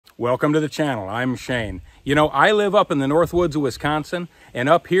Welcome to the channel. I'm Shane. You know, I live up in the North Woods of Wisconsin, and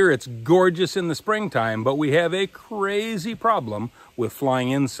up here it's gorgeous in the springtime, but we have a crazy problem with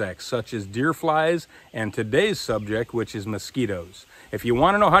flying insects such as deer flies and today's subject, which is mosquitoes. If you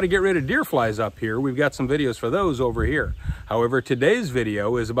want to know how to get rid of deer flies up here, we've got some videos for those over here. However, today's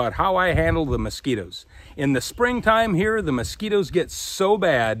video is about how I handle the mosquitoes. In the springtime here, the mosquitoes get so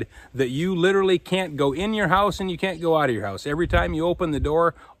bad that you literally can't go in your house and you can't go out of your house. Every time you open the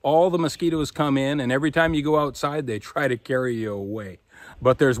door, all the mosquitoes come in, and every time you go outside, they try to carry you away.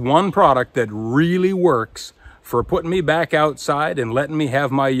 But there's one product that really works for putting me back outside and letting me have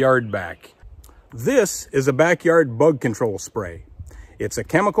my yard back. This is a backyard bug control spray. It's a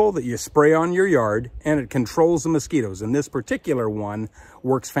chemical that you spray on your yard and it controls the mosquitoes. And this particular one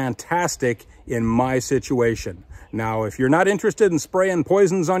works fantastic in my situation. Now, if you're not interested in spraying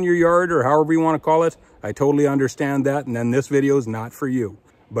poisons on your yard or however you want to call it, I totally understand that, and then this video is not for you.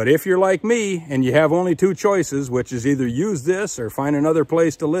 But if you're like me and you have only two choices, which is either use this or find another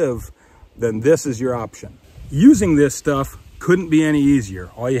place to live, then this is your option. Using this stuff couldn't be any easier.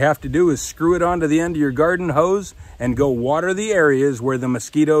 All you have to do is screw it onto the end of your garden hose and go water the areas where the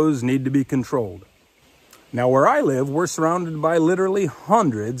mosquitoes need to be controlled. Now, where I live, we're surrounded by literally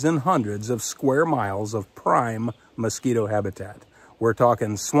hundreds and hundreds of square miles of prime mosquito habitat. We're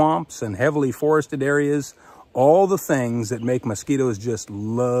talking swamps and heavily forested areas, all the things that make mosquitoes just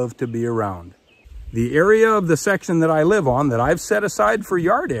love to be around. The area of the section that I live on that I've set aside for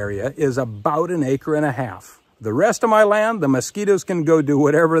yard area is about 1.5 acres. The rest of my land, the mosquitoes can go do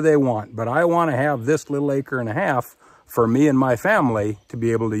whatever they want, but I want to have this little 1.5 acres for me and my family to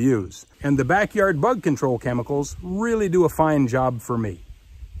be able to use. And the backyard bug control chemicals really do a fine job for me.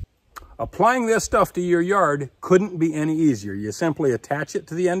 Applying this stuff to your yard couldn't be any easier. You simply attach it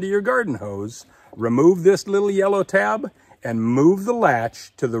to the end of your garden hose, remove this little yellow tab, and move the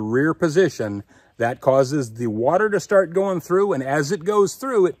latch to the rear position. That causes the water to start going through, and as it goes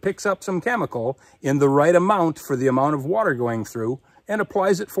through, it picks up some chemical in the right amount for the amount of water going through and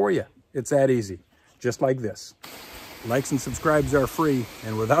applies it for you. It's that easy, just like this. Likes and subscribes are free,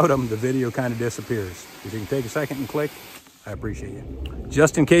 and without them, the video kind of disappears. If you can take a second and click, I appreciate it.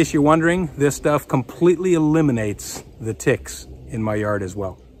 Just in case you're wondering, this stuff completely eliminates the ticks in my yard as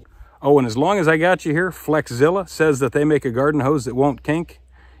well. Oh, and as long as I got you here, Flexzilla says that they make a garden hose that won't kink.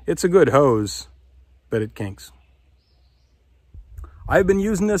 It's a good hose, but it kinks. I've been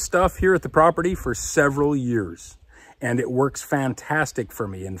using this stuff here at the property for several years, and it works fantastic for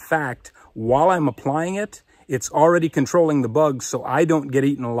me. In fact, while I'm applying it, it's already controlling the bugs so I don't get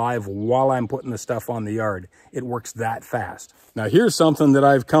eaten alive while I'm putting the stuff on the yard. It works that fast. Now, here's something that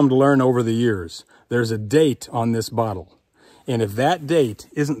I've come to learn over the years. There's a date on this bottle. And if that date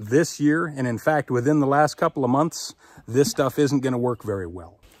isn't this year, and in fact, within the last couple of months, this stuff isn't going to work very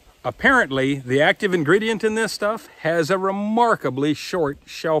well. Apparently, the active ingredient in this stuff has a remarkably short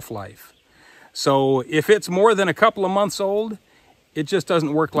shelf life. So if it's more than a couple of months old, it just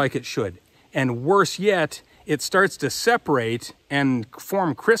doesn't work like it should. And worse yet, it starts to separate and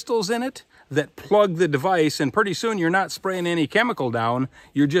form crystals in it that plug the device, and pretty soon you're not spraying any chemical down,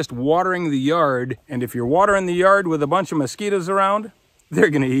 you're just watering the yard. And if you're watering the yard with a bunch of mosquitoes around, they're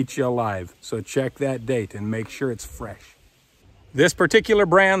going to eat you alive. So check that date and make sure it's fresh. This particular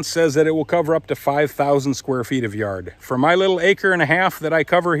brand says that it will cover up to 5,000 square feet of yard. For my little 1.5 acres that I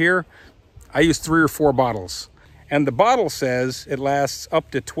cover here, I use 3 or 4 bottles. And the bottle says it lasts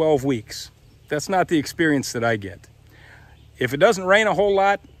up to 12 weeks. That's not the experience that I get. If it doesn't rain a whole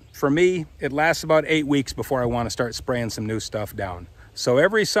lot, for me, it lasts about 8 weeks before I want to start spraying some new stuff down. So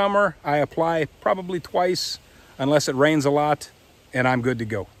every summer, I apply probably twice, unless it rains a lot, and I'm good to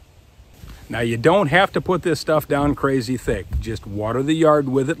go. Now, you don't have to put this stuff down crazy thick. Just water the yard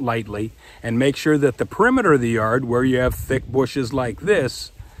with it lightly and make sure that the perimeter of the yard, where you have thick bushes like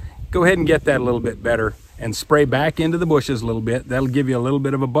this, go ahead and get that a little bit better and spray back into the bushes a little bit. That'll give you a little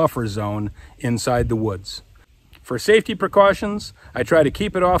bit of a buffer zone inside the woods. For safety precautions, I try to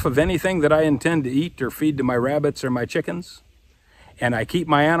keep it off of anything that I intend to eat or feed to my rabbits or my chickens. And I keep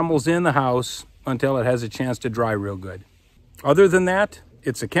my animals in the house until it has a chance to dry real good. Other than that,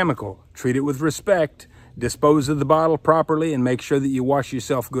 it's a chemical. Treat it with respect, dispose of the bottle properly, and make sure that you wash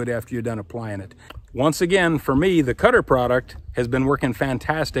yourself good after you're done applying it. Once again, for me, the Cutter product has been working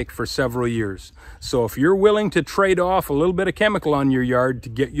fantastic for several years. So if you're willing to trade off a little bit of chemical on your yard to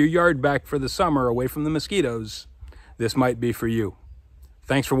get your yard back for the summer away from the mosquitoes, this might be for you.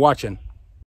 Thanks for watching.